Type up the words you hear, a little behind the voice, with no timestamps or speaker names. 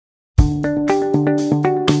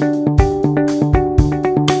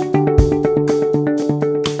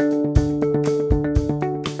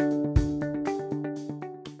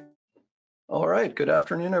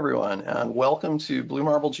afternoon, everyone, and welcome to Blue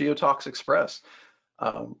Marble GeoTalks Express.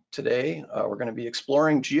 Today, we're going to be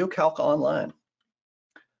exploring GeoCalc Online.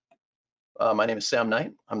 My name is Sam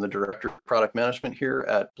Knight. I'm the Director of Product Management here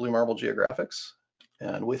at Blue Marble Geographics,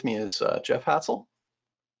 and with me is Jeff Hatzel.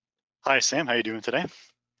 Hi, Sam. How are you doing today?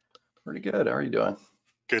 Pretty good. How are you doing?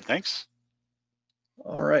 Good, thanks.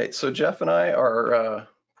 All right. So Jeff and I are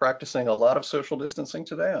practicing a lot of social distancing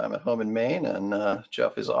today. I'm at home in Maine, and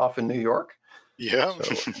Jeff is off in New York. Yeah.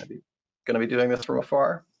 So we're going to be doing this from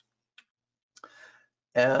afar.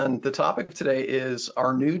 And the topic of today is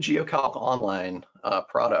our new GeoCalc Online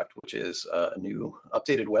product, which is a new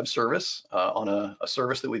updated web service on a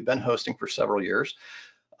service that we've been hosting for several years.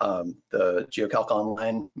 The GeoCalc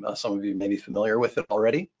Online, some of you may be familiar with it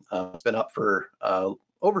already. It's been up for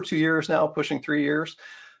over 2 years now, pushing 3 years.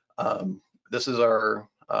 This is our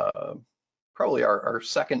probably our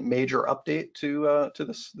second major update to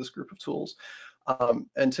this group of tools.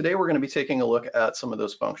 And today we're going to be taking a look at some of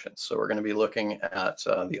those functions. So we're going to be looking at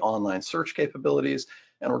the online search capabilities,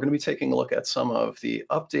 and we're going to be taking a look at some of the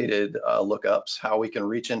updated lookups, how we can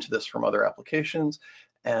reach into this from other applications.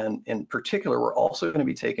 And in particular, we're also going to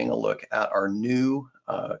be taking a look at our new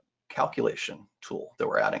calculation tool that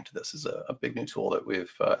we're adding to this. This is a big new tool that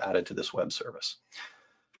we've added to this web service.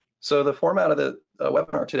 So the format of the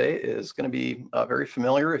webinar today is going to be very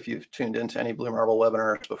familiar if you've tuned into any Blue Marble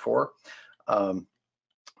webinars before.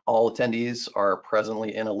 All attendees are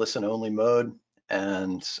presently in a listen-only mode,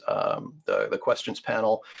 and the questions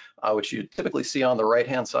panel, which you typically see on the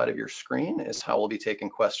right-hand side of your screen, is how we'll be taking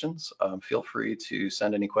questions. Feel free to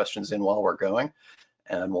send any questions in while we're going,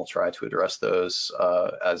 and we'll try to address those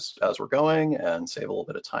as we're going and save a little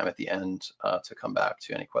bit of time at the end to come back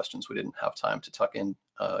to any questions we didn't have time to tuck in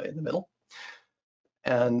the middle.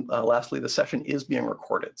 And lastly, the session is being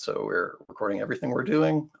recorded. So we're recording everything we're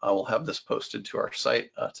doing. We'll have this posted to our site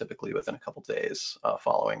typically within a couple days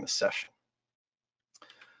following the session.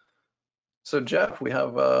 So Jeff, we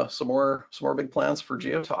have some more big plans for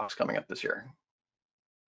GeoTalks coming up this year.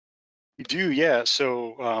 We do, yeah.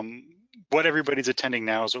 So what everybody's attending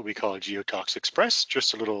now is what we call a GeoTalks Express,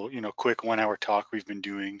 just a little, quick 1-hour talk we've been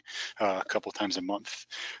doing a couple times a month.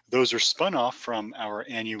 Those are spun off from our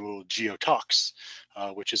annual GeoTalks,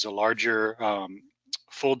 which is a larger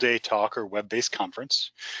full-day talk or web-based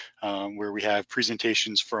conference where we have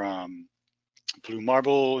presentations from Blue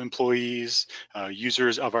Marble employees,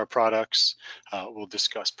 users of our products. We'll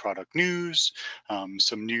discuss product news,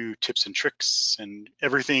 some new tips and tricks, and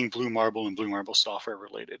everything Blue Marble and Blue Marble software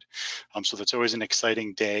related. So that's always an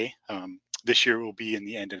exciting day. This year will be in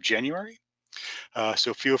the end of January.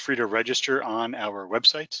 So feel free to register on our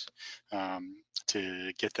website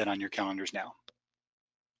to get that on your calendars now.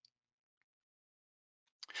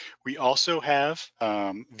 We also have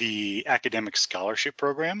the Academic Scholarship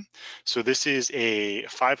Program. So this is a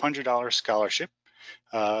 $500 scholarship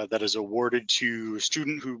that is awarded to a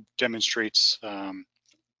student who demonstrates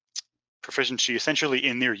proficiency essentially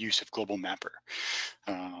in their use of Global Mapper.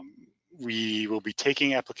 We will be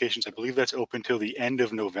taking applications. I believe that's open till the end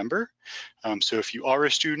of November. So if you are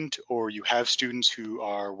a student or you have students who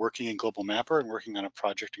are working in Global Mapper and working on a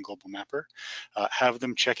project in Global Mapper, have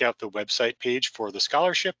them check out the website page for the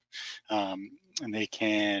scholarship, and they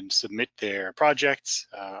can submit their projects.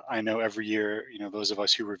 I know every year, those of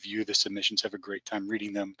us who review the submissions have a great time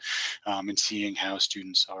reading them and seeing how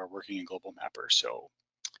students are working in Global Mapper. So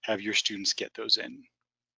have your students get those in.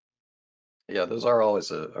 Yeah, those are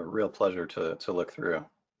always a real pleasure to look through.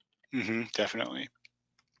 Definitely.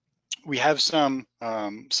 We have some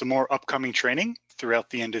more upcoming training throughout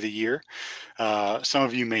the end of the year. Some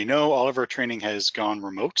of you may know all of our training has gone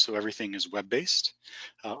remote, so everything is web-based.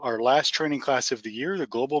 Our last training class of the year, the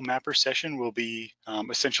Global Mapper session, will be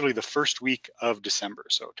essentially the first week of December,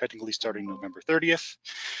 so technically starting November 30th.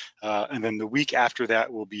 And then the week after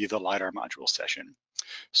that will be the LiDAR module session.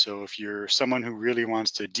 So if you're someone who really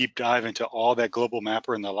wants to deep dive into all that Global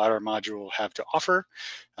Mapper and the LiDAR module have to offer,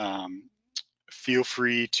 feel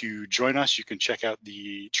free to join us. You can check out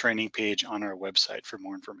the training page on our website for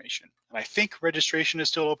more information. And I think registration is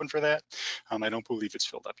still open for that. I don't believe it's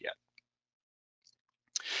filled up yet.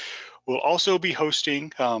 We'll also be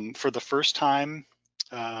hosting, for the first time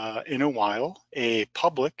in a while, a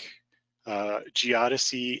public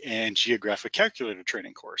Geodesy and Geographic Calculator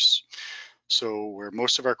training course. So where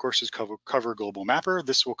most of our courses cover Global Mapper,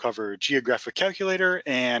 this will cover Geographic Calculator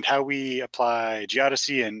and how we apply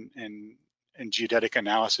Geodesy and geodetic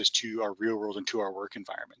analysis to our real world and to our work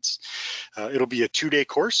environments. It'll be a 2-day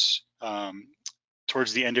course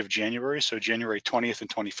towards the end of January, so January 20th and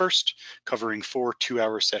 21st, covering 4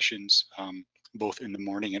 2-hour sessions both in the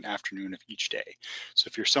morning and afternoon of each day. So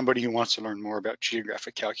if you're somebody who wants to learn more about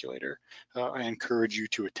Geographic Calculator, I encourage you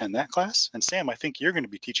to attend that class. And Sam, I think you're going to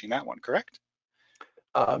be teaching that one, correct?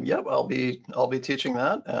 Yep, I'll be teaching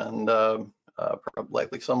that, and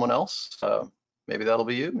likely someone else. Maybe that'll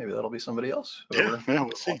be you. Maybe that'll be somebody else. Yeah, Whoever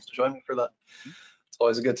we'll see. wants to join me for that. It's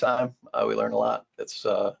always a good time. We learn a lot. It's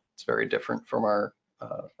very different from our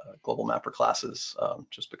global mapper classes,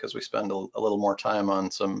 just because we spend a little more time on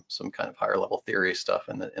some kind of higher level theory stuff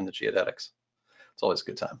in the geodetics. It's always a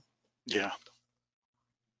good time. Yeah.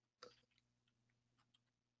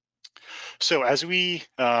 So as we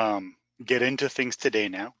get into things today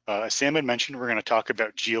now, as Sam had mentioned, we're going to talk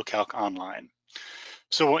about GeoCalc Online.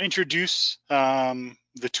 So we'll introduce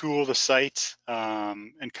the tool, the site,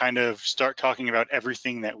 and kind of start talking about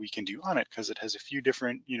everything that we can do on it, because it has a few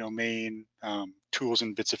different, main tools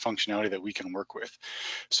and bits of functionality that we can work with.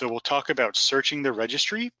 So we'll talk about searching the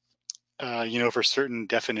registry, for certain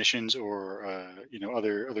definitions or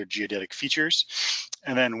other geodetic features.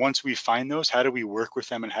 And then once we find those, how do we work with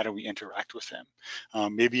them and how do we interact with them?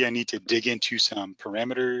 Maybe I need to dig into some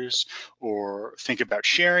parameters or think about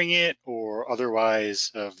sharing it, or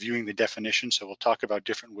otherwise viewing the definition. So we'll talk about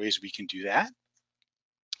different ways we can do that.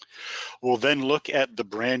 We'll then look at the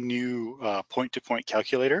brand new point-to-point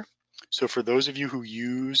calculator. So for those of you who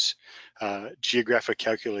use Geographic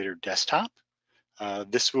Calculator Desktop,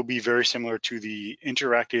 this will be very similar to the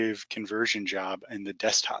interactive conversion job in the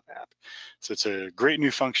desktop app. So it's a great new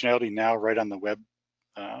functionality now right on the web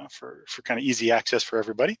for kind of easy access for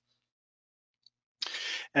everybody.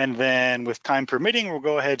 And then with time permitting, we'll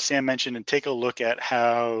go ahead, Sam mentioned, and take a look at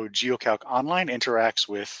how GeoCalc Online interacts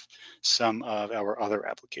with some of our other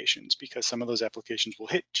applications, because some of those applications will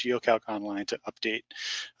hit GeoCalc Online to update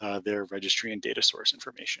their registry and data source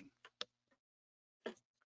information.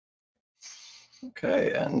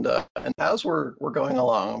 Okay, and as we're going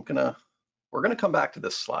along, we're gonna come back to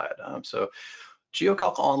this slide. So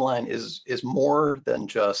GeoCalc Online is more than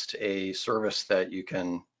just a service that you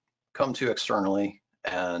can come to externally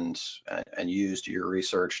and use, do your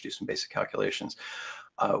research, do some basic calculations.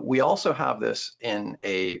 We also have this in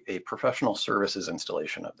a professional services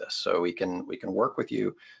installation of this, so we can work with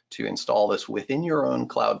you to install this within your own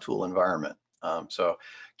cloud tool environment. So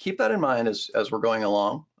keep that in mind as we're going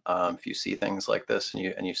along. If you see things like this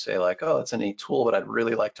and you say like, oh, it's a neat tool, but I'd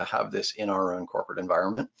really like to have this in our own corporate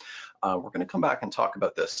environment, we're going to come back and talk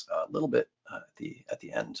about this a little bit at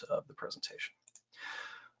the end of the presentation.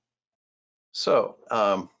 So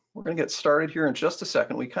we're going to get started here in just a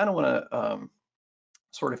second. We kind of want to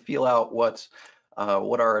sort of feel out what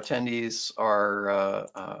our attendees are,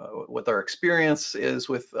 what their experience is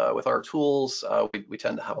with our tools. We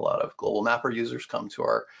tend to have a lot of global mapper users come to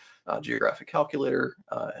our Geographic Calculator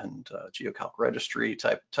and GeoCalc registry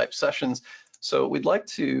type sessions. So we'd like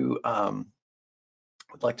to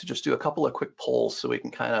just do a couple of quick polls so we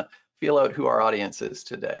can kind of feel out who our audience is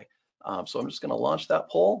today. So I'm just going to launch that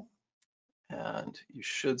poll, and you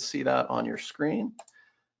should see that on your screen.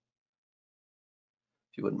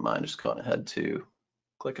 If you wouldn't mind just going ahead to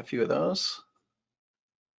click a few of those.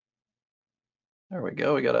 There we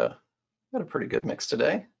go. We got a pretty good mix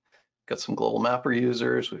today. Got some global mapper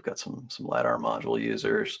users. We've got some LiDAR module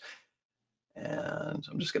users. And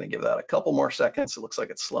I'm just going to give that a couple more seconds. It looks like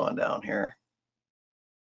it's slowing down here.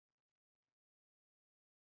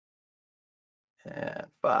 And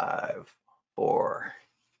 5, 4,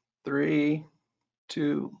 3,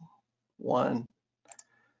 2, 1.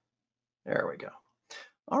 There we go.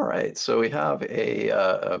 All right, so we have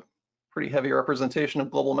a pretty heavy representation of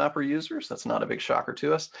global mapper users. That's not a big shocker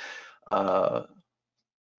to us.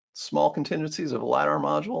 Small contingencies of LiDAR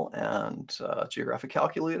module and Geographic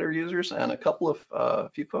Calculator users, and a couple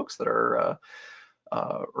of few folks that are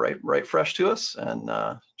right fresh to us, and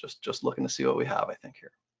just looking to see what we have, I think,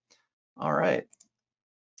 here. All right.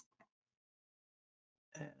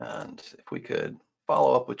 And if we could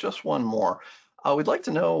follow up with just one more. We'd like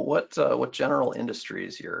to know what general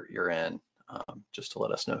industries you're in, just to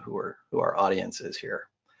let us know who our audience is here.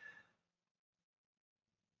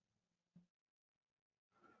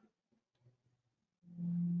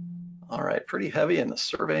 All right, pretty heavy in the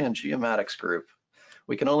survey and geomatics group.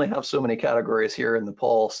 We can only have so many categories here in the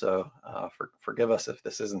poll, so forgive us if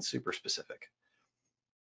this isn't super specific.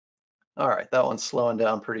 All right, that one's slowing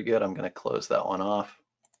down pretty good. I'm going to close that one off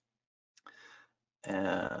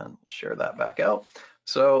and share that back out.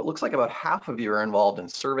 So it looks like about half of you are involved in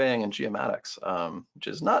surveying and geomatics, which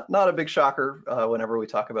is not a big shocker whenever we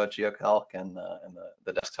talk about GeoCalc and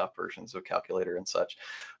the desktop versions of Calculator and such.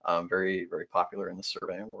 Very popular in the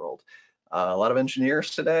surveying world. A lot of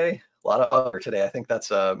engineers today, a lot of other today. I think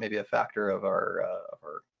that's maybe a factor of our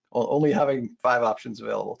only having 5 options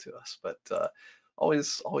available to us, but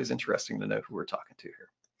always interesting to know who we're talking to here.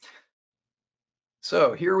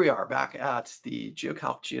 So here we are back at the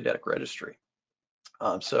GeoCalc Geodetic Registry.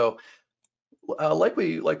 Like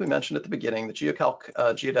we mentioned at the beginning, the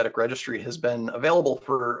GeoCalc Geodetic Registry has been available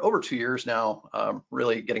for over 2 years now,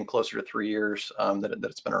 really getting closer to 3 years that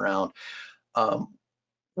it's been around.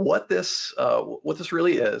 What this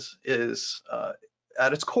really is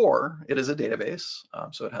at its core, it is a database.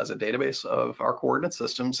 So it has a database of our coordinate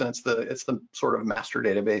systems, and it's the sort of master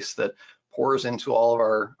database that pours into all of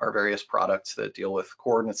our various products that deal with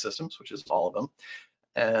coordinate systems, which is all of them.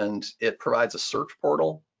 And it provides a search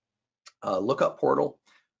portal, lookup portal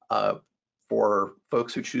for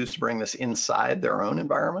folks who choose to bring this inside their own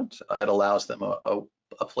environment. It allows them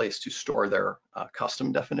a place to store their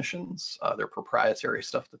custom definitions, their proprietary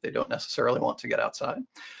stuff that they don't necessarily want to get outside.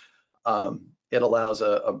 It allows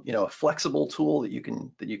a flexible tool that you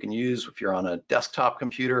can use if you're on a desktop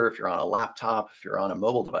computer, if you're on a laptop, if you're on a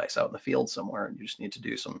mobile device out in the field somewhere, and you just need to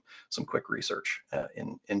do some quick research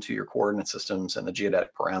into your coordinate systems and the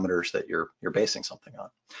geodetic parameters that you're basing something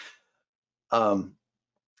on.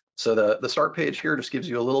 So the start page here just gives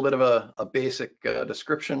you a little bit of a basic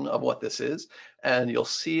description of what this is, and you'll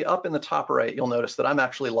see up in the top right, you'll notice that I'm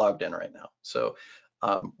actually logged in right now. So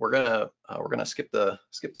we're gonna skip the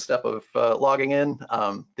step of logging in.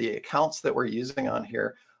 The accounts that we're using on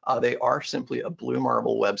here, they are simply a Blue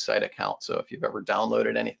Marble website account. So if you've ever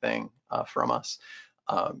downloaded anything from us,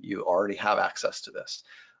 you already have access to this.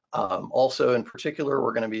 Also, in particular,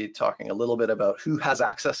 we're going to be talking a little bit about who has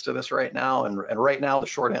access to this right now. And right now, the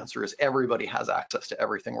short answer is everybody has access to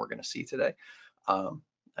everything we're going to see today.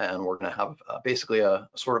 And we're going to have basically a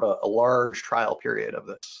sort of a large trial period of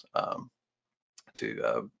this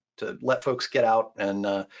to let folks get out and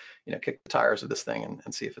kick the tires of this thing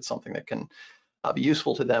and see if it's something that can be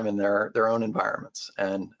useful to them in their own environments.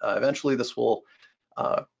 And eventually, this will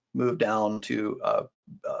move down to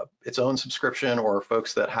its own subscription, or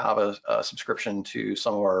folks that have a subscription to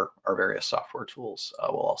some of our various software tools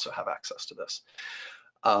will also have access to this.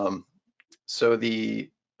 So the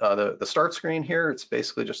start screen here, it's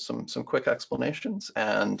basically just some quick explanations,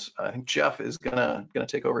 and I think Jeff is gonna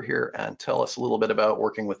take over here and tell us a little bit about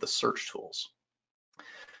working with the search tools.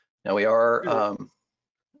 Now we are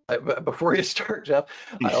before you start, Jeff,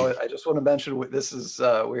 I just want to mention this is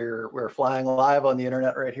we're flying live on the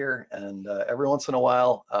internet right here, and every once in a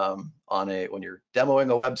while, when you're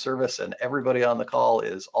demoing a web service and everybody on the call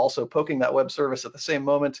is also poking that web service at the same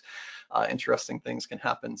moment, interesting things can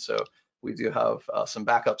happen. So we do have some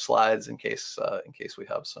backup slides in case we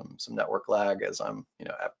have some network lag as I'm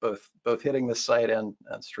at both hitting this site and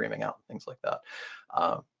streaming out and things like that.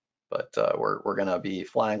 But we're going to be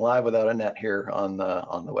flying live without a net here on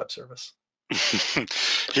the web service.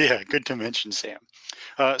 Yeah, good to mention, Sam.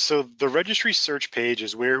 So the registry search page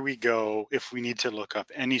is where we go if we need to look up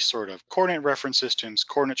any sort of coordinate reference systems,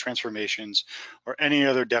 coordinate transformations, or any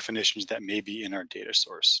other definitions that may be in our data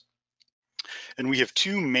source. And we have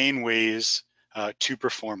 2 main ways to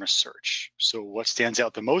perform a search. So what stands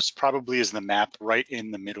out the most probably is the map right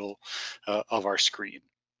in the middle of our screen.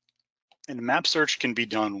 And map search can be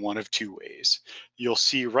done one of 2 ways. You'll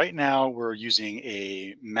see right now we're using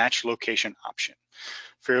a match location option.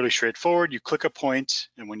 Fairly straightforward. You click a point,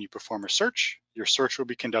 and when you perform a search, your search will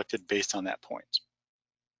be conducted based on that point.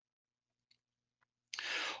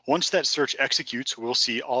 Once that search executes, we'll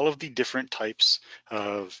see all of the different types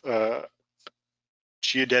of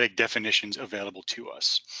geodetic definitions available to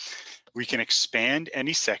us. We can expand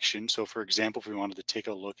any section. So for example, if we wanted to take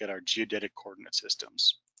a look at our geodetic coordinate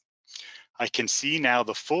systems, I can see now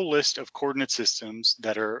the full list of coordinate systems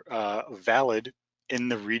that are valid in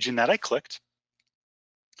the region that I clicked.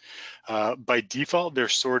 By default, they're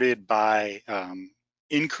sorted by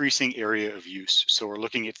increasing area of use. So we're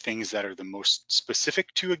looking at things that are the most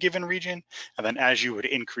specific to a given region. And then as you would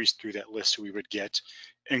increase through that list, we would get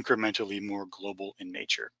incrementally more global in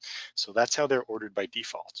nature. So that's how they're ordered by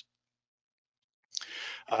default.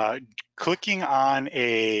 Clicking on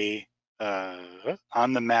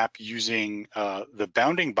on the map using the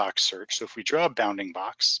bounding box search. So if we draw a bounding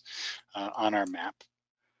box on our map,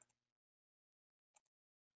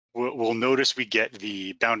 we'll notice we get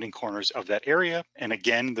the bounding corners of that area. And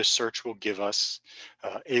again, the search will give us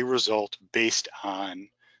a result based on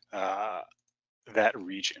that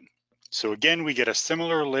region. So again, we get a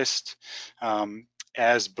similar list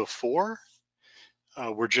as before.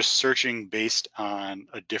 We're just searching based on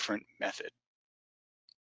a different method.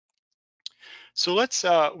 So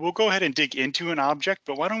we'll go ahead and dig into an object,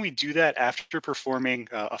 but why don't we do that after performing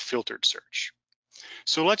a filtered search?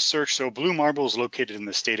 So let's search. So Blue Marble is located in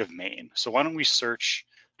the state of Maine. So why don't we search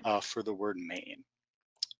for the word Maine?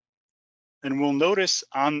 And we'll notice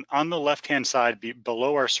on the left-hand side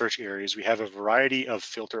below our search areas, we have a variety of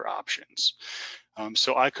filter options.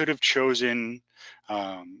 So I could have chosen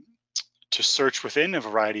to search within a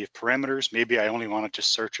variety of parameters. Maybe I only wanted to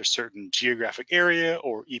search a certain geographic area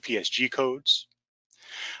or EPSG codes.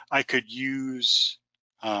 I could use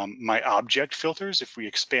my object filters. If we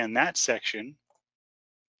expand that section,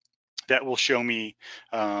 that will show me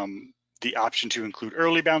the option to include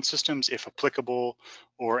early bound systems if applicable,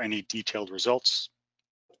 or any detailed results.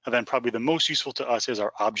 And then probably the most useful to us is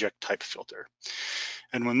our object type filter.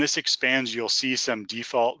 And when this expands, you'll see some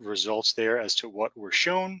default results there as to what we're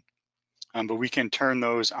shown, but we can turn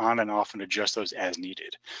those on and off and adjust those as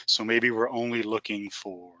needed. So maybe we're only looking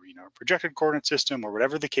for, a projected coordinate system or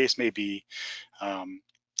whatever the case may be.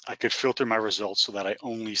 I could filter my results so that I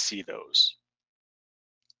only see those.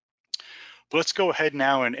 But let's go ahead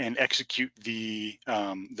now and execute the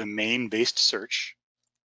Maine-based search.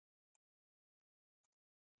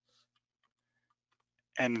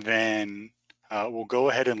 And then we'll go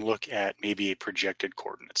ahead and look at maybe a projected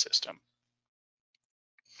coordinate system.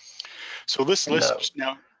 So this list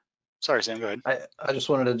now, sorry, Sam, go ahead. I just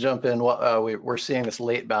wanted to jump in. We're seeing this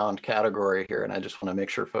late bound category here, and I just want to make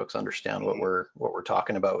sure folks understand what we're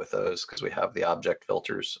talking about with those, because we have the object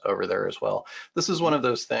filters over there as well. This is one of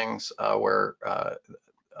those things where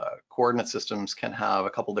coordinate systems can have a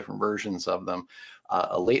couple different versions of them.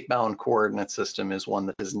 A late bound coordinate system is one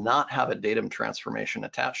that does not have a datum transformation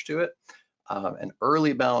attached to it. An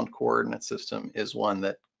early bound coordinate system is one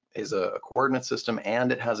that is a coordinate system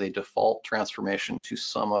and it has a default transformation to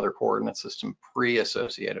some other coordinate system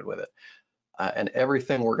pre-associated with it. And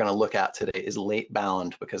everything we're going to look at today is late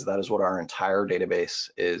bound, because that is what our entire database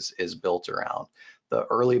is built around. The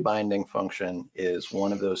early binding function is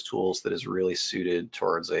one of those tools that is really suited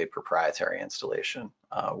towards a proprietary installation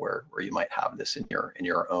where you might have this in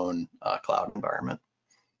your own cloud environment.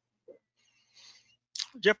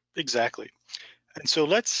 Yep, exactly. And so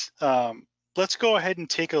let's go ahead and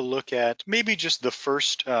take a look at maybe just the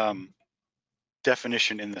first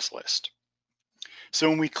definition in this list. So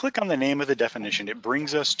when we click on the name of the definition, it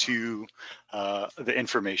brings us to the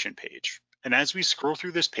information page. And as we scroll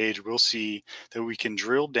through this page, we'll see that we can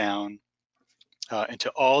drill down into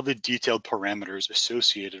all the detailed parameters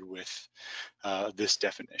associated with this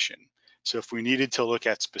definition. So if we needed to look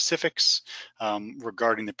at specifics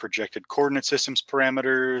regarding the projected coordinate systems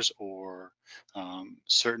parameters, or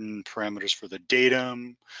certain parameters for the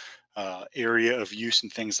datum, area of use,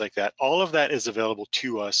 and things like that, all of that is available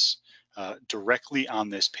to us directly on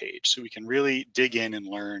this page. So we can really dig in and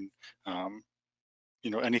learn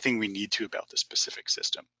anything we need to about the specific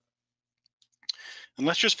system. And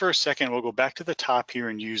let's just for a second, we'll go back to the top here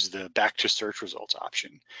and use the back to search results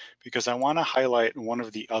option, because I want to highlight one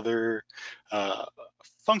of the other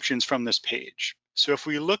functions from this page. So if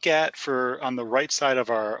we look at on the right side of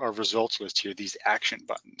our results list here, these action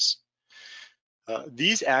buttons.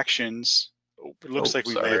 These actions, it looks like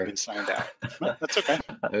we may have been signed out. No, that's okay.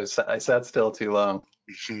 I sat still too long.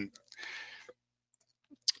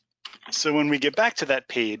 So when we get back to that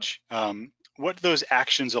page, what those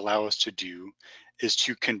actions allow us to do is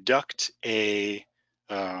to conduct essentially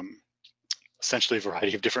a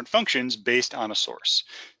variety of different functions based on a source.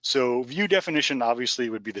 So view definition obviously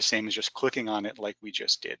would be the same as just clicking on it like we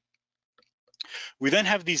just did. We then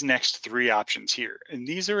have these next three options here, and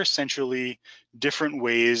these are essentially different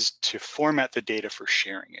ways to format the data for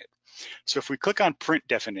sharing it. So if we click on print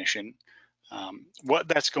definition, what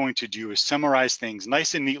that's going to do is summarize things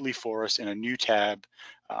nice and neatly for us in a new tab,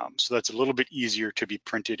 so that's a little bit easier to be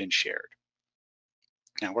printed and shared.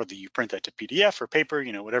 Now, whether you print that to PDF or paper,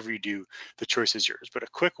 whatever you do, the choice is yours, but a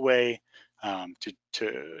quick way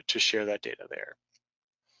to share that data there.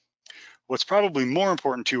 What's probably more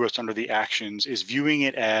important to us under the actions is viewing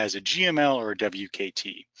it as a GML or a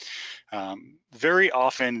WKT. Very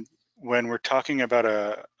often when we're talking about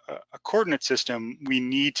a coordinate system, we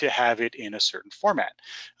need to have it in a certain format.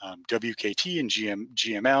 WKT and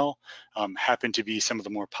GML happen to be some of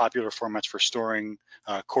the more popular formats for storing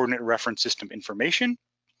coordinate reference system information.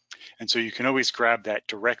 And so you can always grab that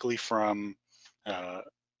directly from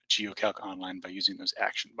GeoCalc Online by using those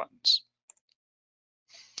action buttons.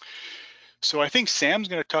 So I think Sam's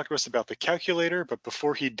going to talk to us about the calculator, but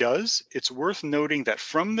before he does, it's worth noting that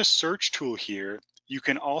from the search tool here, you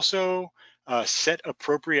can also set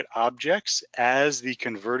appropriate objects as the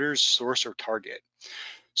converter's source or target.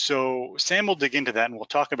 So Sam will dig into that and we'll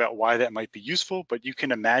talk about why that might be useful, but you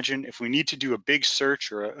can imagine if we need to do a big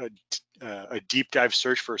search or a deep dive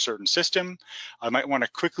search for a certain system, I might want to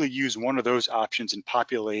quickly use one of those options and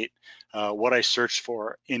populate what I searched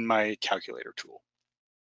for in my calculator tool.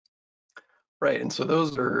 Right, and so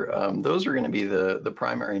those are going to be the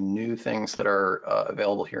primary new things that are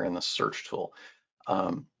available here in the search tool.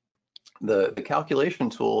 The calculation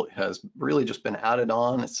tool has really just been added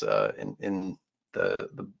on. It's in the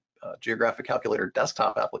Geographic Calculator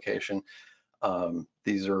desktop application.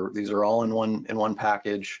 These are all in one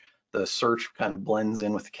package. The search kind of blends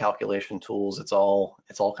in with the calculation tools. It's all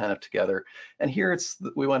kind of together. And here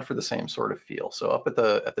we went for the same sort of feel. So up at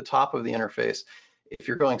the top of the interface, if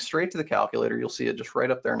you're going straight to the calculator, you'll see it just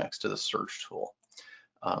right up there next to the search tool.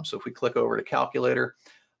 So if we click over to calculator,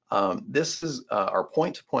 this is our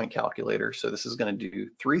point-to-point calculator. So this is going to do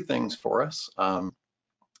three things for us.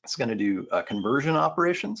 It's going to do conversion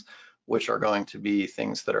operations, which are going to be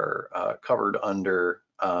things that are covered under,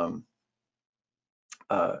 oh,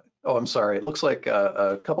 I'm sorry. It looks like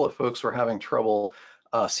a couple of folks were having trouble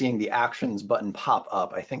seeing the actions button pop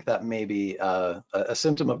up. I think that may be a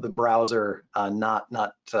symptom of the browser not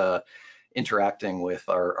interacting with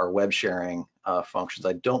our web sharing functions.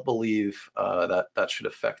 I don't believe that should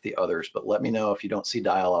affect the others, but let me know if you don't see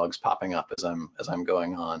dialogues popping up as I'm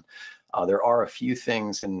going on. There are a few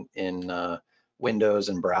things in Windows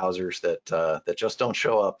and browsers that just don't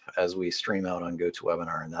show up as we stream out on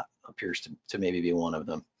GoToWebinar, and that appears to maybe be one of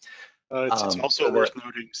them. It's also worth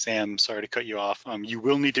noting, Sam, sorry to cut you off, you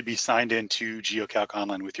will need to be signed into GeoCalc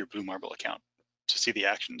Online with your Blue Marble account to see the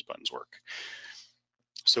actions buttons work.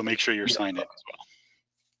 So make sure you're signed in as well.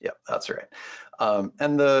 Yep, that's right.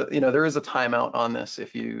 And there is a timeout on this.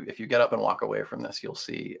 If you get up and walk away from this, you'll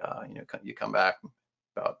see you come back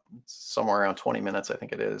about somewhere around 20 minutes, I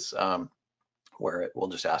think it is, where it will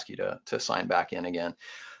just ask you to sign back in again.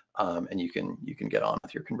 And you can get on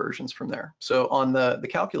with your conversions from there. So on the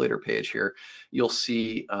calculator page here, you'll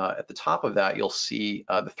see at the top of that, you'll see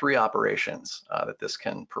the three operations that this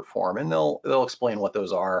can perform, and they'll explain what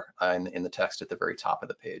those are in the text at the very top of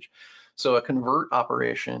the page. So a convert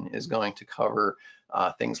operation is going to cover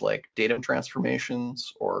things like datum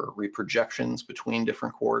transformations or reprojections between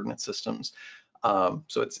different coordinate systems.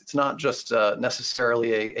 So it's not just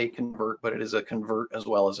necessarily a convert, but it is a convert as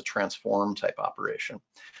well as a transform type operation.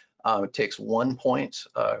 It takes 1 point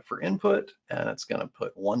for input, and it's going to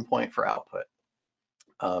put 1 point for output.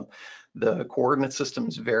 The coordinate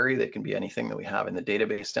systems vary. They can be anything that we have in the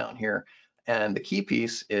database down here. And the key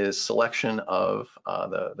piece is selection of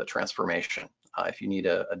the transformation. If you need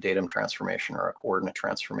a datum transformation or a coordinate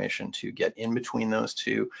transformation to get in between those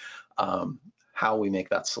two, how we make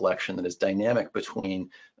that selection that is dynamic between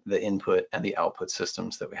the input and the output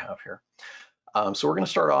systems that we have here. So we're going to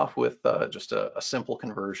start off with just a simple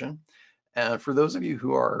conversion. And for those of you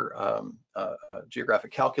who are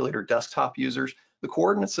Geographic Calculator desktop users, the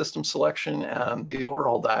coordinate system selection and the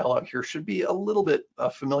overall dialog here should be a little bit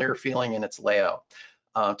familiar feeling in its layout.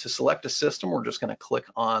 To select a system, we're just going to click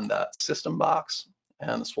on that system box,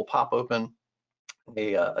 and this will pop open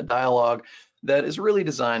a dialog that is really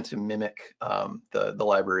designed to mimic the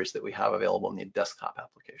libraries that we have available in the desktop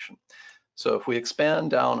application. So if we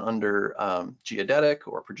expand down under geodetic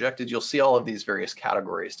or projected, you'll see all of these various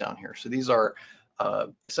categories down here. So these are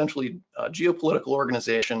essentially geopolitical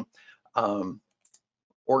organization,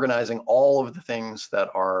 organizing all of the things that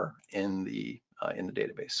are in the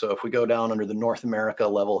database. So if we go down under the North America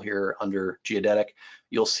level here under geodetic,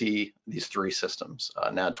 you'll see these three systems,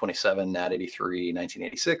 NAD 27, NAD 83,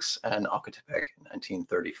 1986, and Ocotepeque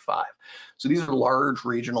 1935. So these are large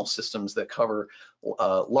regional systems that cover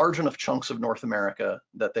large enough chunks of North America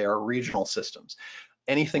that they are regional systems.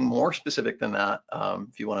 Anything more specific than that,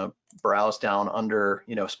 if you want to browse down under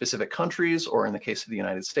specific countries, or in the case of the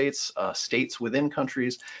United States, states within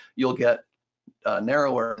countries, you'll get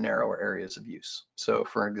narrower and narrower areas of use. So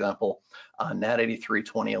for example, NAD 83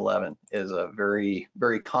 2011 is a very,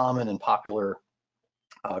 very common and popular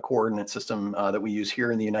coordinate system that we use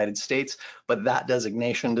here in the United States, but that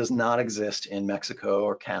designation does not exist in Mexico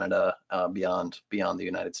or Canada beyond the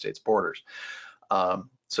United States borders.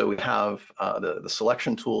 So we have the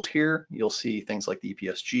selection tools here. You'll see things like the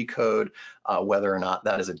EPSG code, whether or not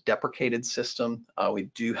that is a deprecated system. We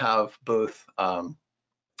do have both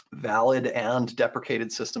valid and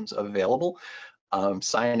deprecated systems available.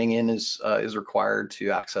 Signing in is required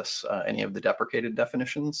to access any of the deprecated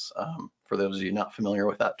definitions. For those of you not familiar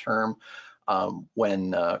with that term,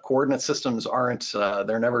 when coordinate systems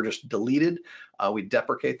they're never just deleted, we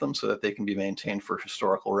deprecate them so that they can be maintained for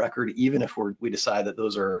historical record, even if we decide that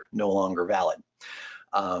those are no longer valid.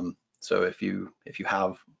 So if you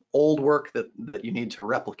have old work that you need to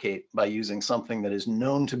replicate by using something that is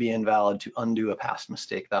known to be invalid to undo a past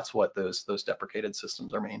mistake, that's what those deprecated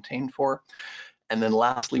systems are maintained for. And then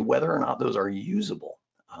lastly, whether or not those are usable.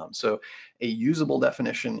 So a usable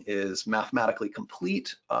definition is mathematically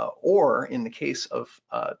complete, or in the case of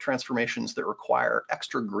transformations that require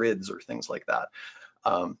extra grids or things like that.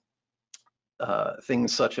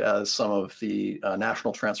 Things such as some of the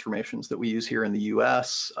national transformations that we use here in the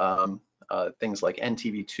US, things like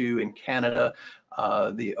NTV2 in Canada,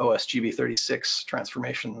 the OSGB36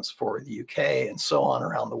 transformations for the UK, and so on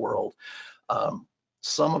around the world.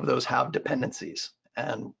 Some of those have dependencies,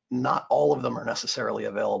 and not all of them are necessarily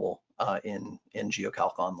available in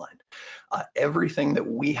GeoCalc Online. Everything that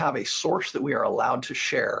we have a source that we are allowed to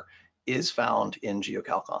share is found in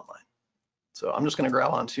GeoCalc Online. So I'm just going to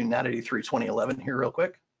grab onto NAD83 2011 here real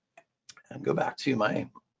quick and go back to my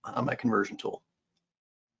conversion tool.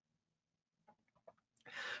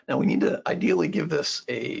 Now we need to ideally give this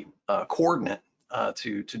a coordinate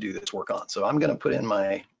to do this work on. So I'm going to put in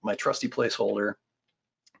my trusty placeholder.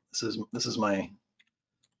 This is my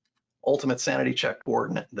ultimate sanity check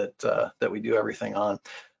coordinate that we do everything on.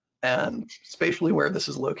 And spatially where this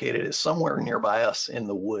is located is somewhere nearby us in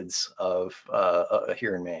the woods of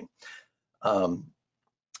here in Maine.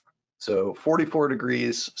 So 44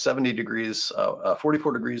 degrees, 70 degrees,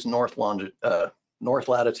 44 degrees north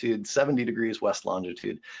latitude, 70 degrees west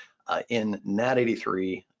longitude in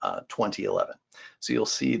NAD83 2011. So you'll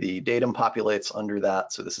see the datum populates under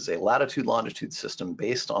that. So this is a latitude longitude system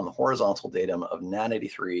based on the horizontal datum of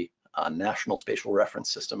NAD83 National Spatial Reference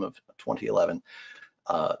System of 2011.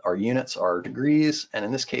 Our units are degrees, and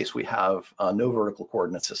in this case we have no vertical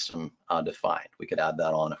coordinate system defined. We could add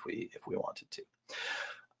that on if we wanted to.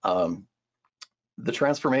 The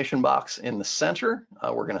transformation box in the center,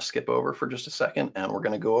 we're going to skip over for just a second, and we're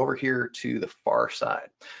going to go over here to the far side.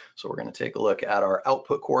 So we're going to take a look at our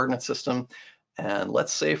output coordinate system, and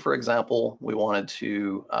let's say, for example, we wanted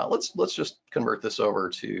to let's just convert this over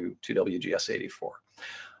to WGS84.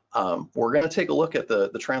 We're going to take a look at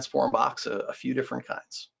the transform box a few different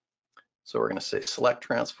kinds. So we're going to say select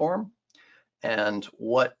transform, and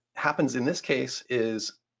what happens in this case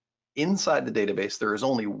is inside the database, there is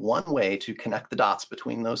only one way to connect the dots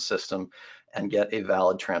between those systems and get a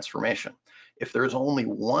valid transformation. If there's only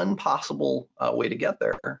one possible way to get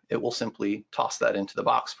there, it will simply toss that into the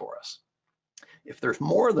box for us. If there's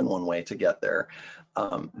more than one way to get there,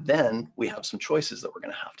 then we have some choices that we're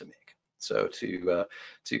going to have to make. So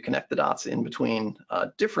to connect the dots in between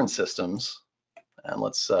different systems, and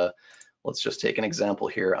let's just take an example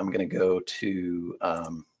here. I'm going to go to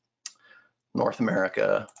North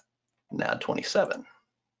America, NAD 27.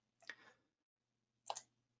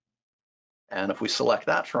 And if we select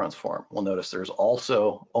that transform, we'll notice there's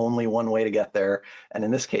also only one way to get there. And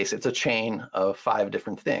in this case, it's a chain of 5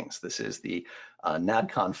 different things. This is the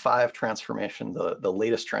NADCON 5 transformation, the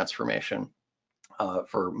latest transformation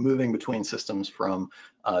for moving between systems from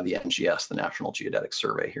the NGS, the National Geodetic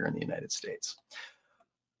Survey here in the United States.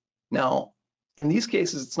 Now, in these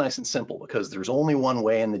cases, it's nice and simple because there's only one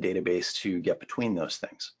way in the database to get between those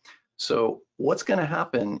things. So what's going to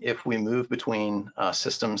happen if we move between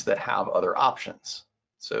systems that have other options?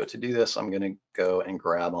 So to do this, I'm going to go and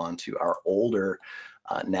grab onto our older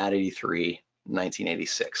NAD83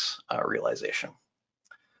 1986 realization.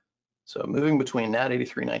 So moving between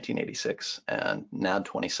NAD83 1986 and NAD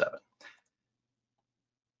 27.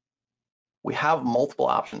 We have multiple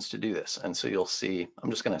options to do this, and so you'll see, I'm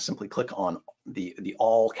just going to simply click on the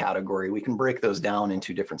all category. We can break those down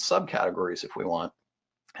into different subcategories if we want.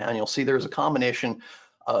 And you'll see there's a combination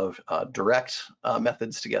of direct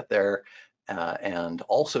methods to get there and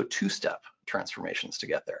also 2-step transformations to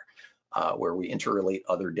get there, where we interrelate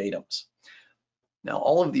other datums. Now,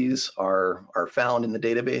 all of these are found in the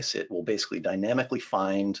database. It will basically dynamically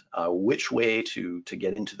find which way to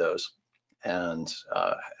get into those and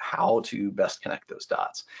how to best connect those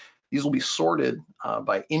dots. These will be sorted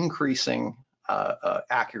by increasing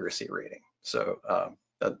accuracy rating. So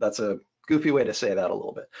that's a goofy way to say that a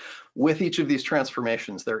little bit. With each of these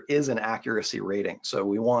transformations, there is an accuracy rating. So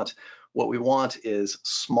what we want is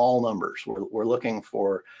small numbers. We're looking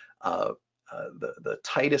for the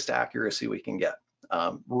tightest accuracy we can get.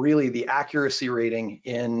 Really, the accuracy rating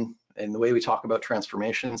in the way we talk about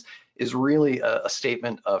transformations is really a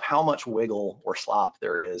statement of how much wiggle or slop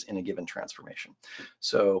there is in a given transformation.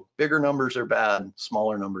 So bigger numbers are bad,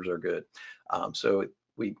 smaller numbers are good. So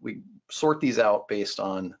we sort these out based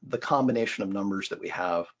on the combination of numbers that we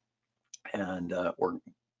have, and we're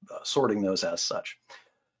sorting those as such.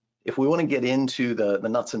 If we want to get into the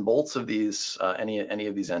nuts and bolts of these, any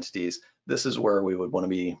of these entities, this is where we would want to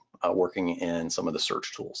be working in some of the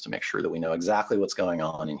search tools to make sure that we know exactly what's going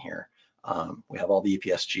on in here. We have all the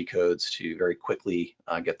EPSG codes to very quickly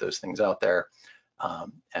get those things out there.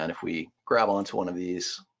 And if we grab onto one of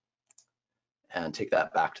these and take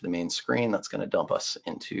that back to the main screen, that's going to dump us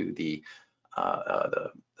into the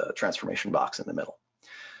transformation box in the middle.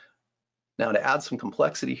 Now, to add some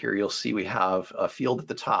complexity here, you'll see we have a field at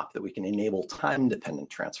the top that we can enable time-dependent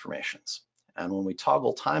transformations. And when we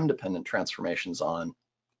toggle time-dependent transformations on,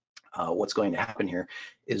 what's going to happen here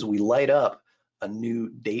is we light up a new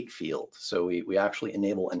date field. So we actually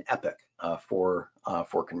enable an epoch for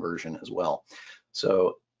conversion as well.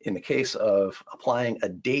 So in the case of applying a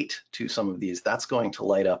date to some of these, that's going to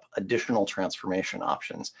light up additional transformation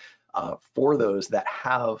options for those that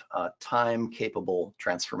have time-capable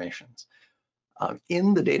transformations.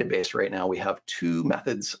 In the database right now, we have two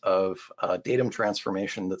methods of datum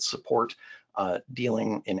transformation that support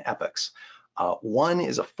dealing in epochs. One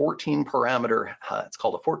is a 14 parameter, it's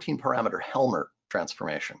called a 14 parameter Helmer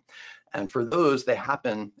transformation. And for those, they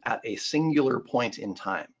happen at a singular point in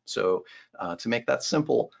time. So to make that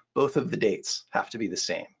simple, both of the dates have to be the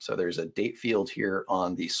same. So there's a date field here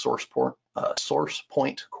on the source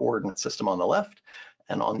point coordinate system on the left,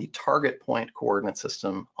 and on the target point coordinate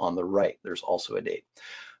system on the right, there's also a date.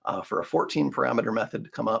 For a 14 parameter method to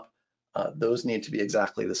come up, those need to be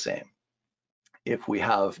exactly the same. If we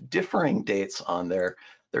have differing dates on there,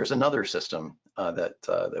 there's another system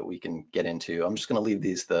that we can get into. I'm just going to leave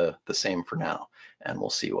these the same for now, and we'll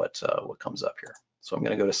see what comes up here. So I'm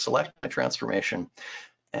going to go to select my transformation,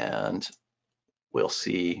 and we'll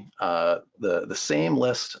see the same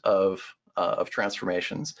list of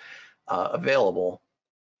transformations available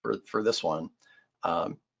for this one.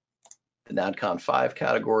 The NADCON 5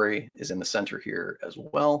 category is in the center here as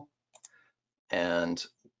well. And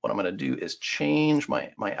what I'm going to do is change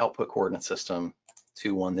my output coordinate system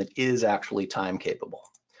to one that is actually time capable.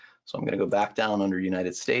 So I'm going to go back down under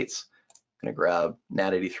United States. I'm going to grab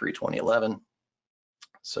NAD 83 2011.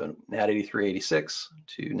 So NAD 8386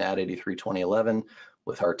 to NAD 83 2011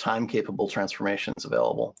 with our time capable transformations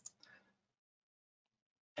available.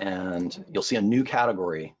 And you'll see a new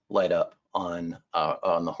category light up on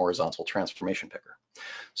the horizontal transformation picker.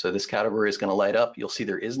 So this category is going to light up. You'll see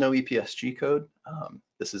there is no EPSG code.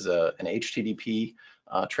 This is an HTTP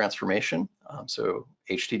transformation. So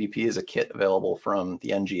HTTP is a kit available from the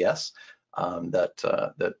NGS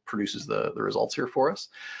that produces the results here for us.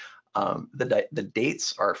 The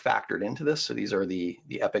dates are factored into this. So these are the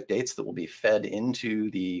epoch dates that will be fed into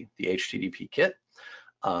the HTTP kit.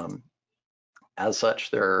 As such,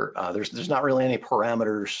 there's not really any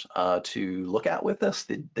parameters to look at with this.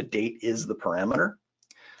 The date is the parameter.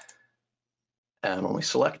 And when we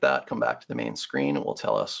select that, come back to the main screen, it will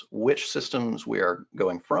tell us which systems we are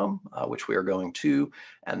going from, which we are going to,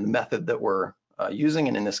 and the method that we're using.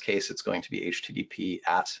 And in this case, it's going to be HTTP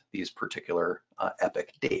at these particular epoch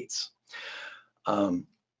dates.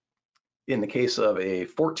 In the case of a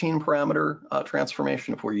 14 parameter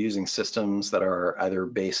transformation, if we're using systems that are either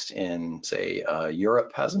based in, say,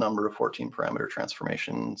 Europe has a number of 14 parameter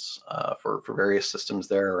transformations for various systems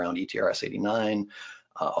there around ETRS 89.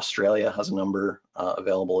 Australia has a number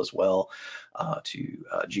available as well to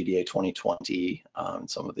GDA 2020, and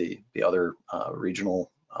some of the other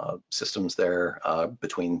regional systems there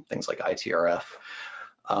between things like ITRF.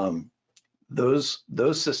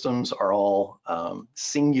 Those systems are all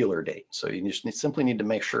singular date. So you just simply need to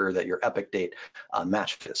make sure that your epoch date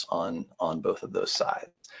matches on both of those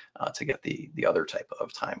sides to get the other type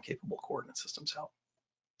of time capable coordinate systems out.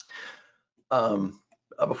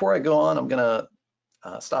 Before I go on, I'm gonna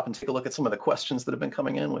stop and take a look at some of the questions that have been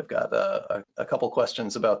coming in. We've got a couple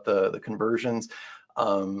questions about the conversions.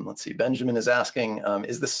 Let's see, Benjamin is asking,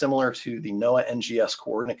 is this similar to the NOAA NGS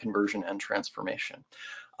coordinate conversion and transformation?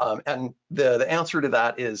 And the answer to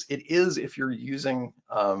that is it is if you're using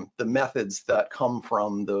the methods that come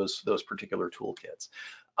from those particular toolkits.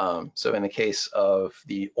 So in the case of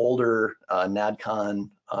the older NADCON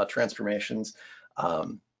transformations,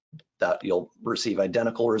 that you'll receive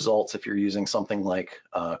identical results if you're using something like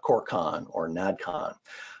CoreCon or NADCON.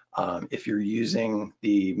 If you're using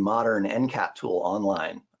the modern NCAT tool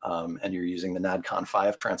online and you're using the NADCON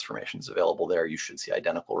 5 transformations available there, you should see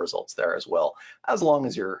identical results there as well, as long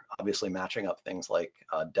as you're obviously matching up things like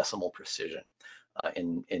decimal precision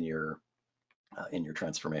in your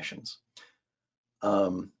transformations.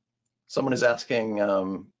 Someone is asking,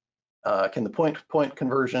 can the point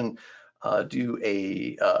conversion do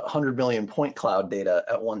a 100 million point cloud data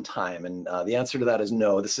at one time? And the answer to that is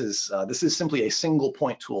no. This is simply a single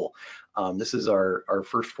point tool. This is our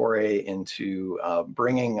first foray into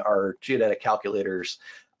bringing our geodetic calculators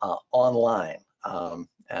online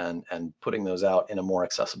and putting those out in a more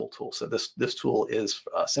accessible tool. So this tool is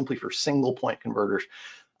simply for single point converters.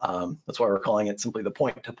 That's why we're calling it simply the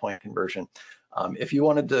point-to-point conversion. If you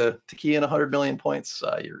wanted to key in 100 million points,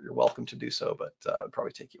 you're welcome to do so, but it would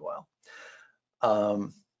probably take you a while.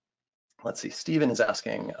 Let's see, Stephen is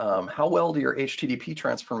asking, how well do your HTTP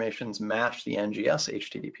transformations match the NGS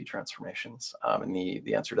HTTP transformations? And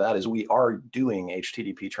the answer to that is we are doing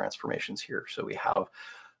HTTP transformations here. So we have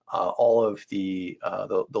all of the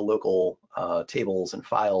local tables and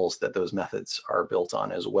files that those methods are built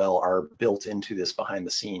on as well are built into this behind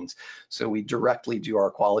the scenes. So we directly do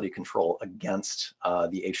our quality control against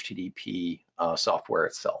the HTTP software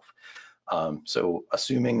itself. So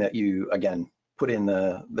assuming that you, again, put in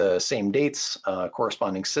the same dates,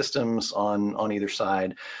 corresponding systems on either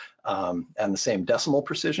side, and the same decimal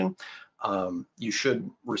precision, you should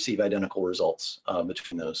receive identical results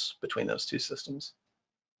between those two systems.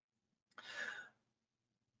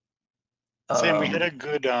 Sam, we had a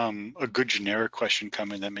good generic question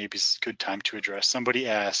come in that maybe is a good time to address. Somebody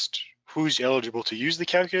asked, who's eligible to use the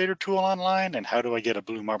calculator tool online, and how do I get a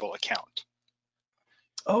Blue Marble account?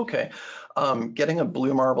 Okay, getting a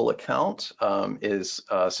Blue Marble account is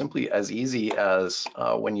simply as easy as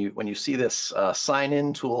when you see this sign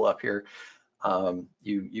in tool up here.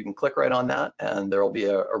 You can click right on that, and there will be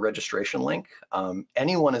a registration link.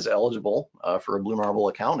 Anyone is eligible for a Blue Marble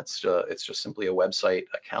account. It's just simply a website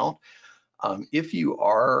account. If you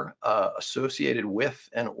are associated with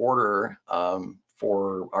an order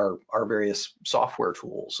for our various software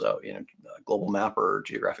tools, Global Mapper,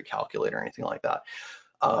 Geographic Calculator, anything like that,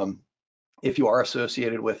 if you are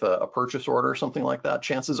associated with a purchase order or something like that,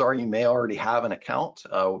 chances are you may already have an account.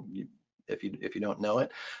 If you don't know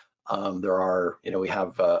it, there are, we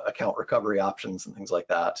have account recovery options and things like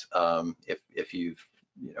that. If you've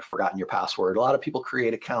forgotten your password, a lot of people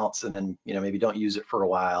create accounts and then maybe don't use it for a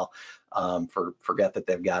while, forget that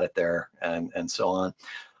they've got it there, and so on.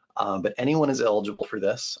 But anyone is eligible for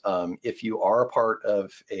this. If you are a part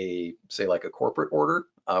of say like a corporate order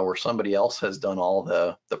where somebody else has done all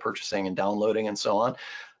the purchasing and downloading and so on,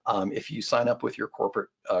 if you sign up with your corporate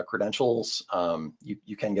credentials,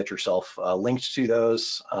 you can get yourself linked to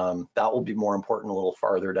those. That will be more important a little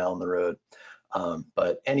farther down the road.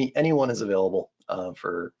 But anyone is available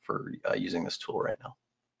for using this tool right now.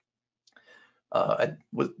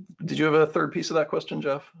 Did you have a third piece of that question,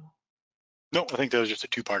 Jeff? No, I think that was just a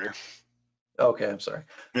two-parter. Okay, I'm sorry.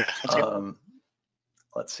 Yeah, that's good.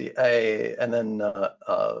 Let's see. And then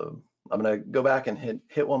I'm going to go back and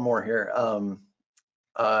hit one more here.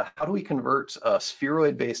 How do we convert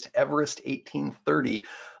spheroid-based Everest 1830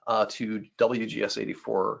 to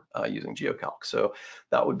WGS84 using GeoCalc? So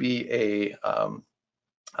that would be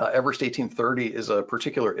Everest 1830 is a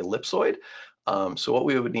particular ellipsoid. So what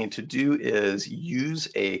we would need to do is use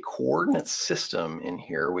a coordinate system in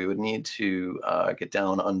here. We would need to get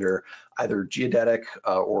down under either geodetic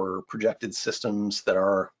or projected systems that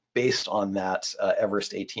are based on that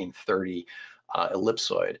Everest 1830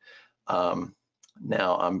 ellipsoid.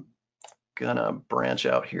 Now I'm gonna branch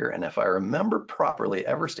out here, and if I remember properly,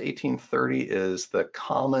 Everest 1830 is the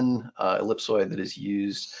common ellipsoid that is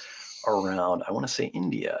used around, I want to say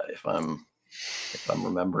India, if I'm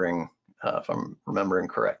remembering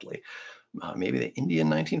correctly. Maybe the Indian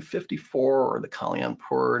 1954 or the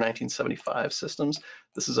Kalyanpur 1975 systems.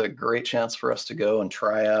 This is a great chance for us to go and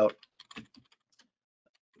try out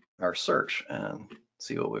our search and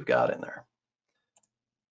see what we've got in there.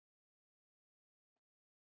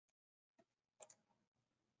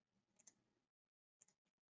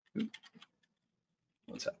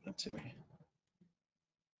 What's happening to me?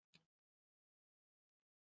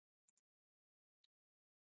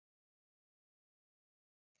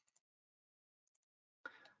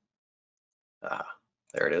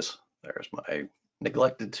 There it is. There's my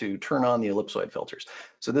neglected to turn on the ellipsoid filters.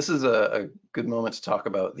 So this is a good moment to talk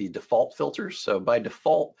about the default filters. So by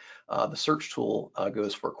default, the search tool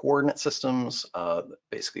goes for coordinate systems,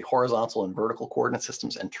 basically horizontal and vertical coordinate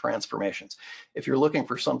systems, and transformations. If you're looking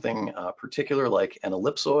for something particular like an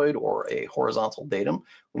ellipsoid or a horizontal datum,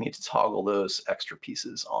 we need to toggle those extra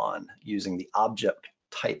pieces on using the object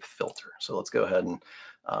type filter. So let's go ahead and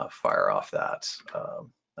fire off that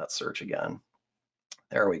search again.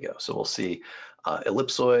 There we go. So we'll see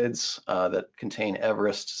ellipsoids that contain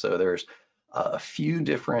Everest. So there's a few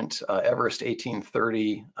different Everest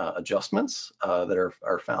 1830 adjustments that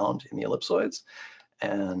are found in the ellipsoids.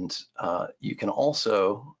 And you can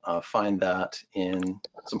also find that in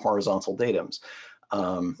some horizontal datums.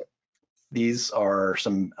 These are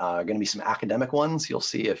some going to be some academic ones. You'll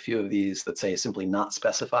see a few of these that say simply not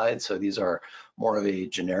specified. So these are more of a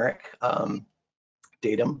generic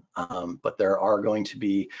datum, but there are going to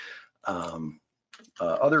be other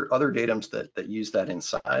datums that use that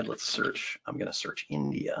inside. Let's search. I'm going to search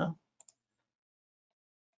India,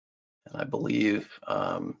 and I believe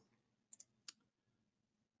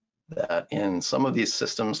that in some of these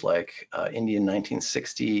systems like Indian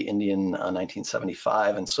 1960, Indian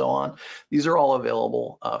 1975, and so on, these are all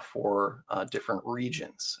available for different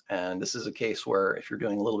regions. And this is a case where if you're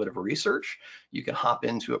doing a little bit of research, you can hop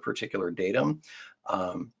into a particular datum,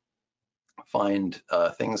 find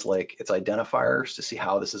things like its identifiers to see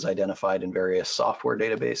how this is identified in various software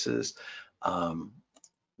databases,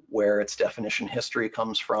 where its definition history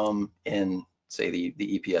comes from in, say, the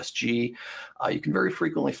EPSG. You can very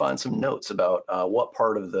frequently find some notes about what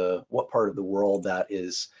part of the world that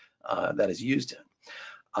is used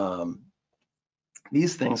in.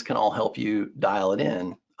 These things can all help you dial it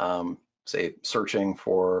in, say searching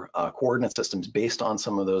for coordinate systems based on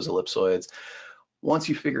some of those ellipsoids. Once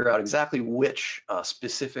you figure out exactly which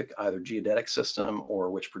specific either geodetic system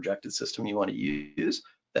or which projected system you want to use,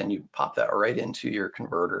 then you pop that right into your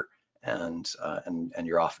converter, and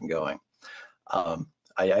you're off and going.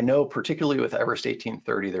 I know particularly with Everest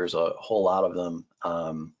 1830, there's a whole lot of them.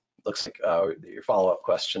 Looks like your follow-up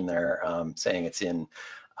question there, saying it's in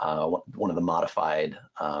one of the modified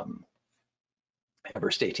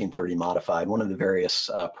Everest 1830 modified, one of the various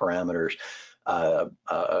parameters,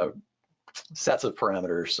 sets of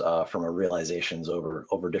parameters from a realizations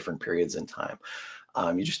over different periods in time.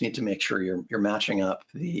 You just need to make sure you're matching up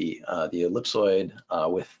the ellipsoid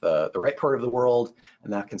with the right part of the world,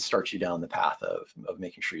 and that can start you down the path of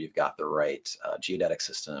making sure you've got the right geodetic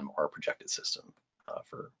system or projected system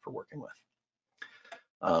for working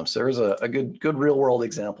with. So there's a good real world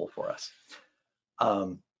example for us.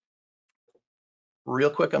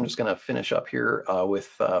 Real quick, I'm just going to finish up here with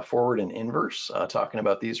forward and inverse, talking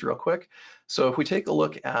about these real quick. So if we take a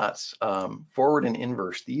look at forward and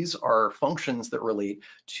inverse, these are functions that relate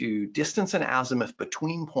to distance and azimuth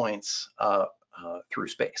between points through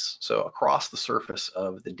space, so across the surface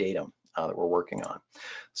of the datum that we're working on.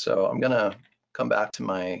 So I'm going to come back to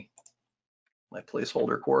my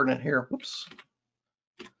placeholder coordinate here. Whoops.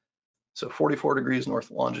 So 44 degrees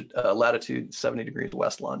north latitude, 70 degrees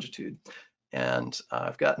west longitude. And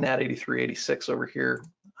I've got nat 8386 over here.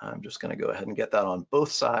 I'm just going to go ahead and get that on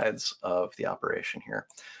both sides of the operation here.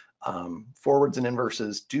 Forwards and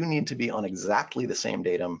inverses do need to be on exactly the same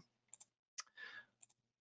datum.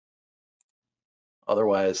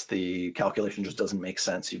 Otherwise, the calculation just doesn't make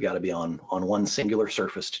sense. You've got to be on one singular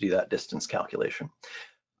surface to do that distance calculation.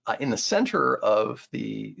 In the center of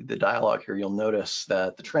the dialog here, you'll notice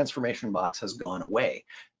that the transformation box has gone away.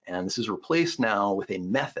 And this is replaced now with a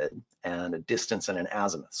method and a distance and an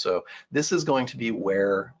azimuth. So this is going to be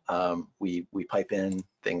where we pipe in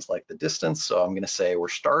things like the distance. So I'm going to say we're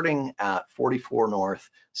starting at 44 north,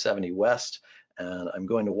 70 west, and I'm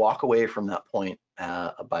going to walk away from that point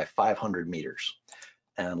by 500 meters.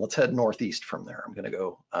 And let's head northeast from there. I'm going to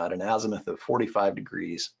go at an azimuth of 45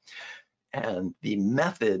 degrees. And the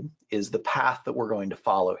method is the path that we're going to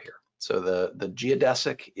follow here. So the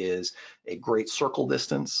geodesic is a great circle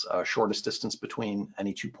distance, shortest distance between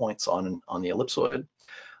any 2 points on the ellipsoid.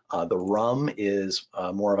 The RUM is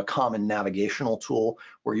more of a common navigational tool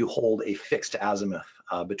where you hold a fixed azimuth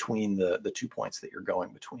between the 2 points that you're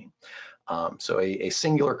going between. So a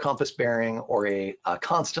singular compass bearing or a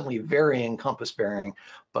constantly varying compass bearing,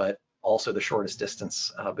 but also the shortest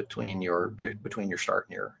distance between your start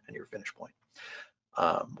and your finish point.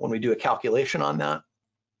 When we do a calculation on that,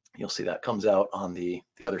 you'll see that comes out on the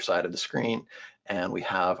other side of the screen, and we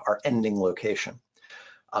have our ending location.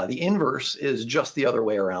 The inverse is just the other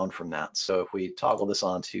way around from that. So if we toggle this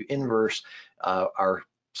on to inverse, our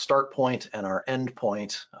start point and our end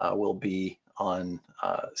point will be on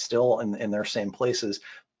still in their same places,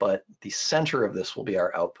 but the center of this will be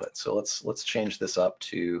our output. So let's change this up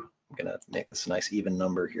to, I'm gonna make this a nice even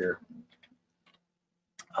number here.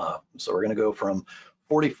 So we're gonna go from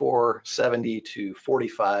 4470 to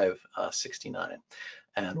 4569.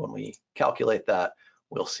 And when we calculate that,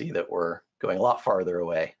 we'll see that we're going a lot farther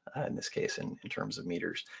away, in this case in terms of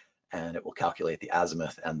meters, and it will calculate the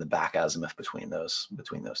azimuth and the back azimuth between those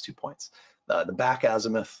 2 points. The back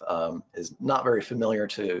azimuth is not very familiar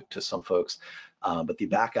to some folks, but the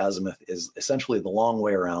back azimuth is essentially the long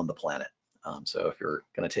way around the planet. So if you're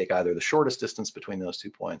going to take either the shortest distance between those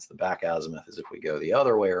 2 points, the back azimuth is if we go the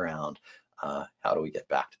other way around, how do we get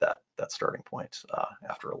back to that starting point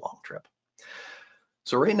after a long trip.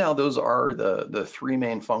 So right now, those are the three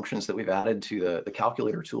main functions that we've added to the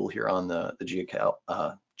calculator tool here on the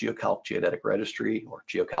GeoCalc Geodetic Registry, or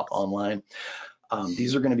GeoCalc Online.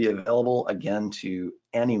 These are going to be available again to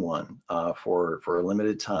anyone for a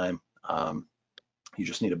limited time. You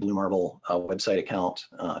just need a Blue Marble website account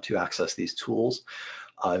to access these tools.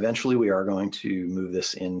 Eventually, we are going to move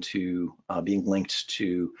this into being linked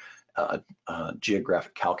to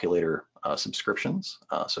Geographic Calculator subscriptions.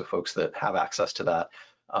 So folks that have access to that,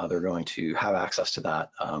 they're going to have access to that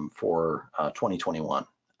for 2021.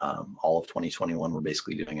 All of 2021, we're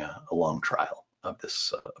basically doing a long trial of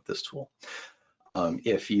this tool.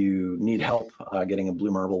 If you need help getting a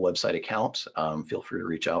Blue Marble website account, feel free to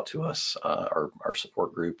reach out to us. Our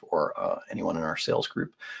support group or anyone in our sales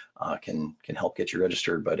group can help get you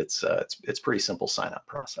registered, but it's pretty simple sign up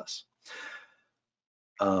process.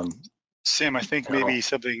 Sam, I think maybe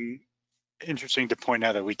something interesting to point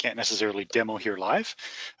out that we can't necessarily demo here live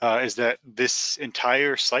is that this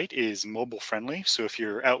entire site is mobile friendly. So if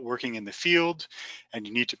you're out working in the field and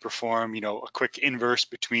you need to perform, a quick inverse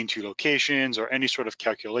between two locations or any sort of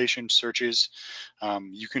calculation searches,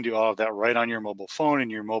 you can do all of that right on your mobile phone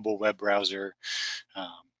and your mobile web browser.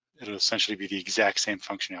 It'll essentially be the exact same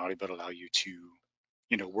functionality, but allow you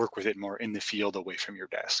to, work with it more in the field away from your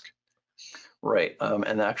desk. Right,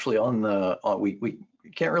 and actually we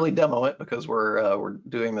can't really demo it because we're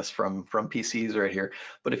doing this from PCs right here.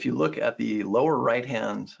 But if you look at the lower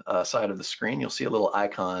right-hand side of the screen, you'll see a little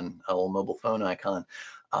icon, a little mobile phone icon.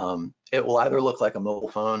 It will either look like a mobile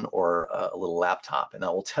phone or a little laptop, and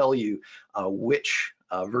that will tell you which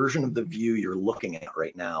version of the view you're looking at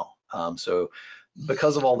right now. So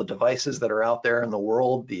because of all the devices that are out there in the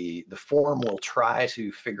world, the form will try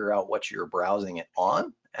to figure out what you're browsing it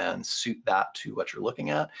on and suit that to what you're looking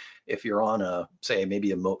at. If you're on say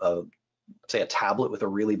a tablet with a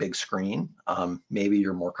really big screen, maybe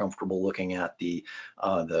you're more comfortable looking at the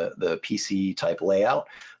PC type layout.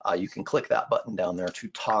 You can click that button down there to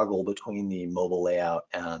toggle between the mobile layout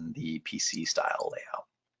and the PC style layout.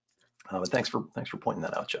 But thanks for pointing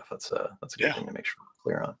that out, Jeff. That's a good thing to make sure we're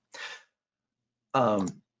clear on.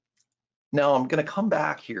 Now I'm going to come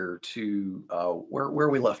back here to where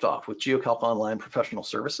we left off with GeoCalc Online Professional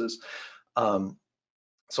Services.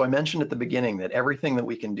 So I mentioned at the beginning that everything that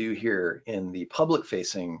we can do here in the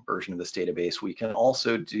public-facing version of this database, we can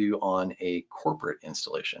also do on a corporate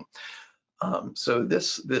installation. So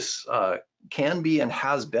this can be and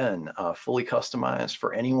has been fully customized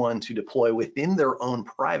for anyone to deploy within their own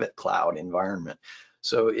private cloud environment.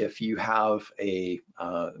 So if you have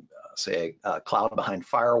say a cloud behind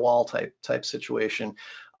firewall type situation,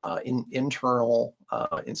 in internal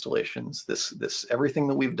installations, everything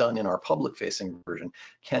that we've done in our public facing version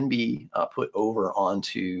can be put over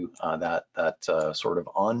onto that sort of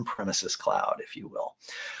on-premises cloud, if you will.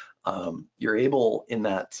 You're able in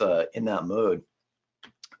that mode,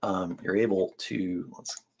 you're able to,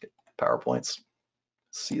 let's get PowerPoint's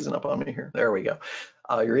season up on me here. There we go.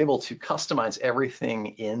 You're able to customize everything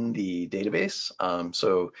in the database.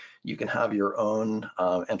 So you can have your own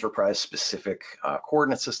enterprise specific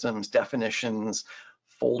coordinate systems, definitions,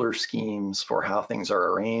 folder schemes for how things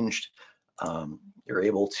are arranged. You're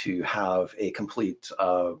able to have a complete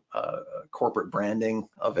corporate branding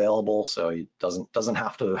available, so it doesn't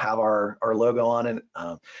have to have our logo on it,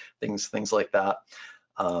 things like that.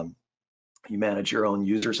 You manage your own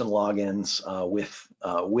users and logins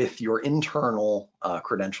with your internal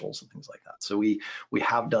credentials and things like that. So we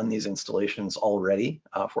have done these installations already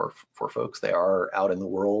for folks. They are out in the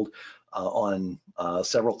world on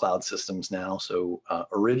several cloud systems now. So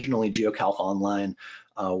originally GeoCalc Online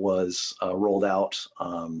was rolled out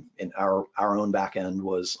in our own backend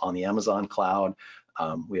was on the Amazon cloud.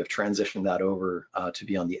 We have transitioned that over to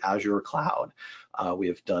be on the Azure cloud. We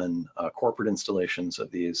have done corporate installations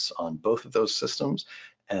of these on both of those systems,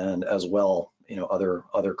 and as well,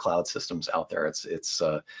 other cloud systems out there.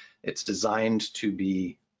 It's designed to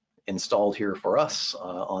be installed here for us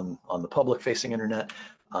on the public-facing internet,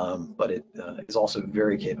 but it is also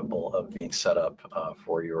very capable of being set up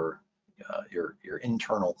for your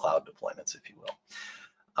internal cloud deployments, if you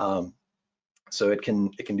will. So it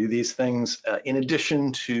can do these things in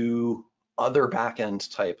addition to other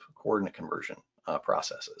backend type coordinate conversion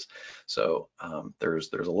processes. So there's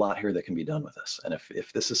a lot here that can be done with this. And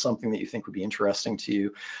if this is something that you think would be interesting to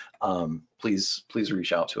you, please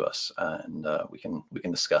reach out to us, and we can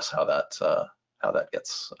discuss how that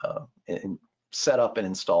gets set up and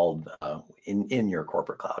installed in your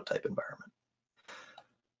corporate cloud type environment.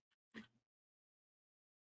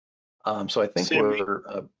 So I think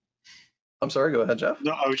Sam, I'm sorry, go ahead, Jeff.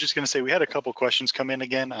 No, I was just going to say we had a couple questions come in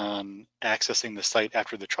again on accessing the site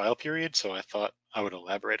after the trial period, so I thought I would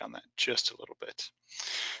elaborate on that just a little bit.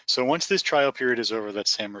 So once this trial period is over that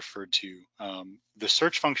Sam referred to, the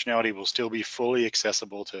search functionality will still be fully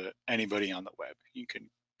accessible to anybody on the web. You can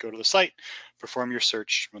go to the site, perform your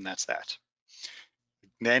search when that's that.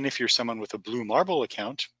 Then if you're someone with a Blue Marble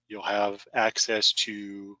account, you'll have access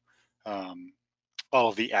to all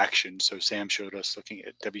of the actions. So Sam showed us looking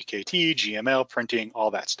at WKT, GML, printing,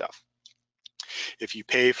 all that stuff. If you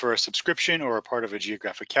pay for a subscription or a part of a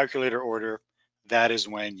Geographic Calculator order, that is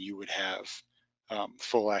when you would have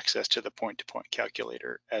full access to the point-to-point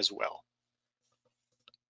calculator as well.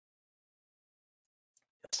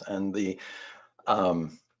 Yes, and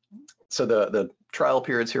so the trial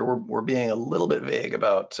periods here, we're being a little bit vague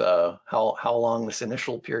about how long this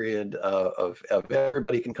initial period of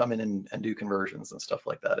everybody can come in and do conversions and stuff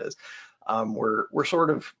like that is. We're sort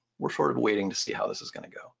of waiting to see how this is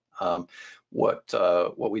going to go.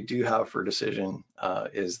 What we do have for decision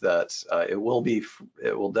is that it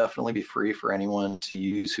will definitely be free for anyone to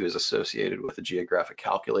use who is associated with a Geographic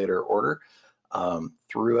Calculator order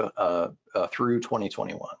through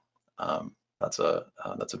 2021. That's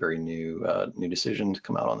a very new decision to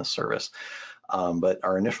come out on this service. But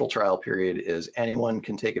our initial trial period is anyone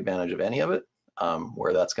can take advantage of any of it.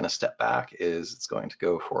 Where that's going to step back is it's going to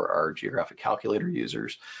go for our Geographic Calculator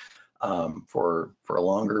users for a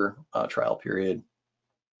longer trial period.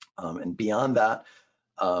 And beyond that,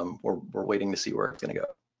 we're waiting to see where it's going to go.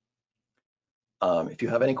 If you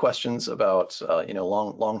have any questions about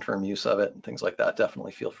long-term use of it and things like that,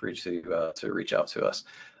 definitely feel free to reach out to us.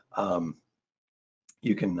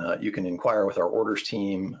 You can inquire with our orders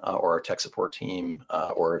team or our tech support team,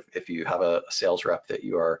 or if you have a sales rep that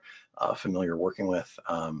you are familiar working with,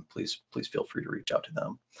 please feel free to reach out to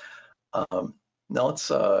them. Now let's.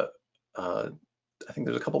 I think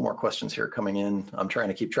there's a couple more questions here coming in. I'm trying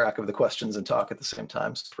to keep track of the questions and talk at the same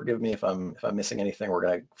time. So forgive me if I'm missing anything. We're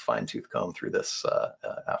going to fine tooth comb through this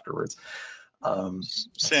afterwards.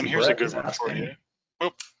 Sam, here's a good one for you.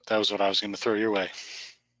 Oh, that was what I was going to throw your way.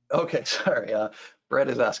 Okay, sorry. Brett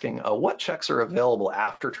is asking, what checks are available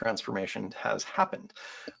after transformation has happened?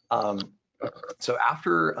 So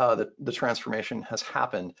after the transformation has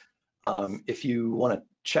happened, if you want to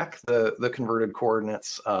check the converted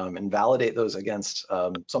coordinates and validate those against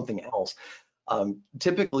something else,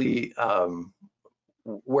 typically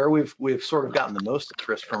where we've sort of gotten the most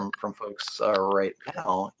interest from folks right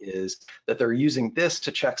now is that they're using this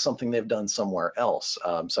to check something they've done somewhere else,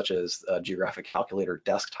 such as Geographic Calculator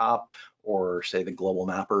desktop, or say the Global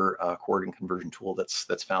Mapper coordinate conversion tool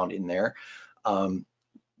that's found in there.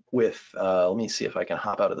 Let me see if I can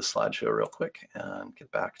hop out of the slideshow real quick and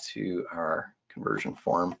get back to our conversion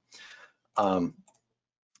form.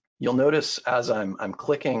 You'll notice as I'm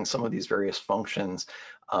clicking some of these various functions,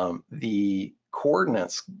 the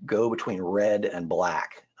coordinates go between red and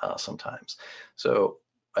black sometimes. So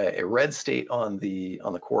a red state on the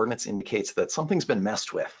coordinates indicates that something's been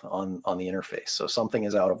messed with on the interface. So something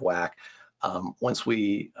is out of whack. Once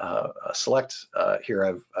we select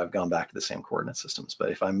here, I've gone back to the same coordinate systems, but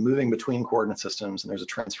if I'm moving between coordinate systems and there's a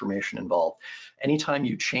transformation involved, anytime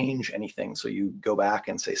you change anything, so you go back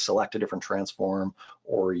and say select a different transform,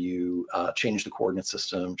 or you change the coordinate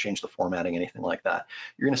system, change the formatting, anything like that,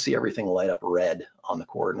 you're going to see everything light up red on the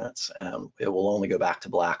coordinates. It will only go back to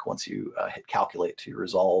black once you hit calculate to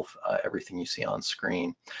resolve everything you see on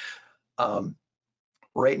screen.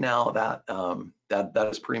 Right now, that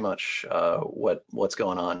is pretty much what's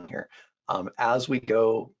going on here. As we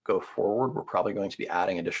go forward, we're probably going to be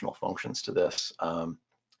adding additional functions to this. A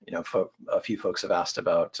few folks have asked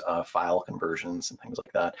about file conversions and things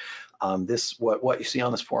like that. What you see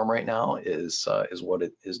on this form right now is what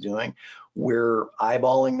it is doing. We're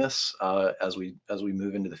eyeballing this as we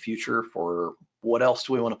move into the future for what else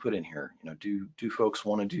do we want to put in here? Do folks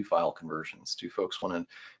want to do file conversions? Do folks want to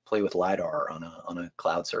play with LiDAR on a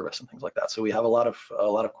cloud service and things like that? So we have a lot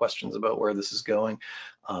of questions about where this is going.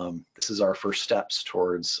 This is our first steps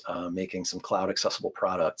towards making some cloud accessible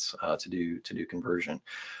products to do conversion.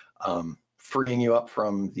 Freeing you up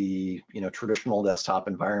from the traditional desktop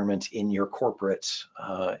environment in your corporate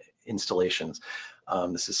installations.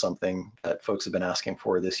 This is something that folks have been asking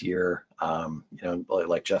for this year.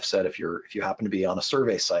 Like Jeff said, if you happen to be on a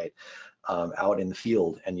survey site out in the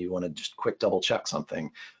field and you want to just quick double check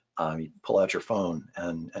something, you pull out your phone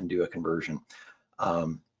and do a conversion.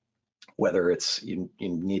 Whether it's you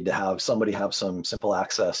need to have somebody have some simple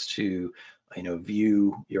access to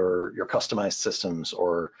view your customized systems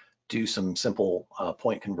or do some simple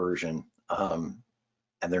point conversion.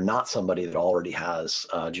 and they're not somebody that already has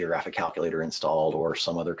Geographic Calculator installed or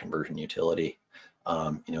some other conversion utility,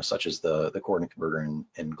 such as the coordinate converter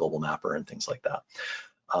and Global Mapper and things like that.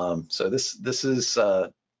 So this is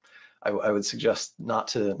I would suggest not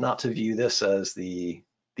to view this as the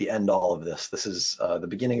end all of this. This is the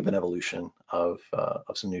beginning of an evolution of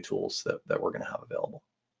some new tools that we're going to have available.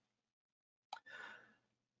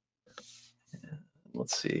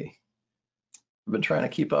 Let's see. I've been trying to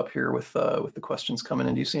keep up here with the questions coming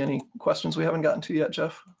in. Do you see any questions we haven't gotten to yet,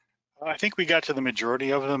 Jeff? I think we got to the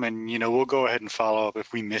majority of them, and we'll go ahead and follow up.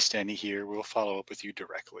 If we missed any here, we'll follow up with you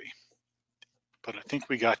directly. But I think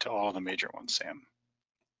we got to all the major ones, Sam.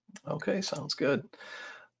 Okay, sounds good.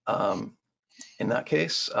 In that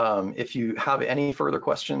case, if you have any further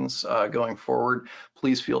questions going forward,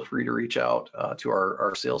 please feel free to reach out to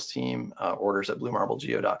our sales team,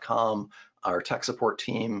 orders@bluemarblegeo.com, our tech support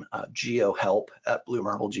team,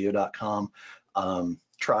 geohelp@bluemarblegeo.com.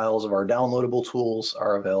 Trials of our downloadable tools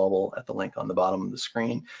are available at the link on the bottom of the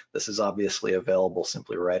screen. This is obviously available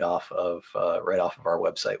simply right off of our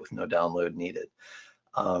website with no download needed.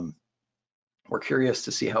 We're curious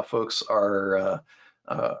to see how folks are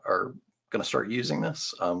going to start using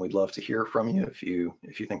this. We'd love to hear from you if you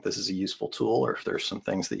think this is a useful tool, or if there's some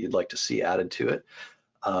things that you'd like to see added to it.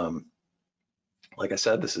 Like I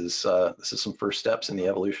said, this is some first steps in the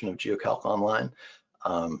evolution of GeoCalc Online,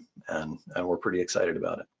 and we're pretty excited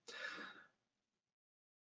about it.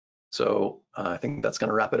 So I think that's going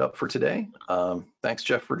to wrap it up for today. Thanks,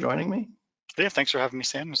 Jeff, for joining me. Yeah, thanks for having me,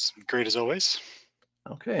 Sam. It's great as always.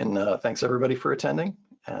 Okay, and thanks everybody for attending,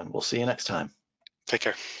 and we'll see you next time. Take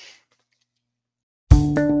care.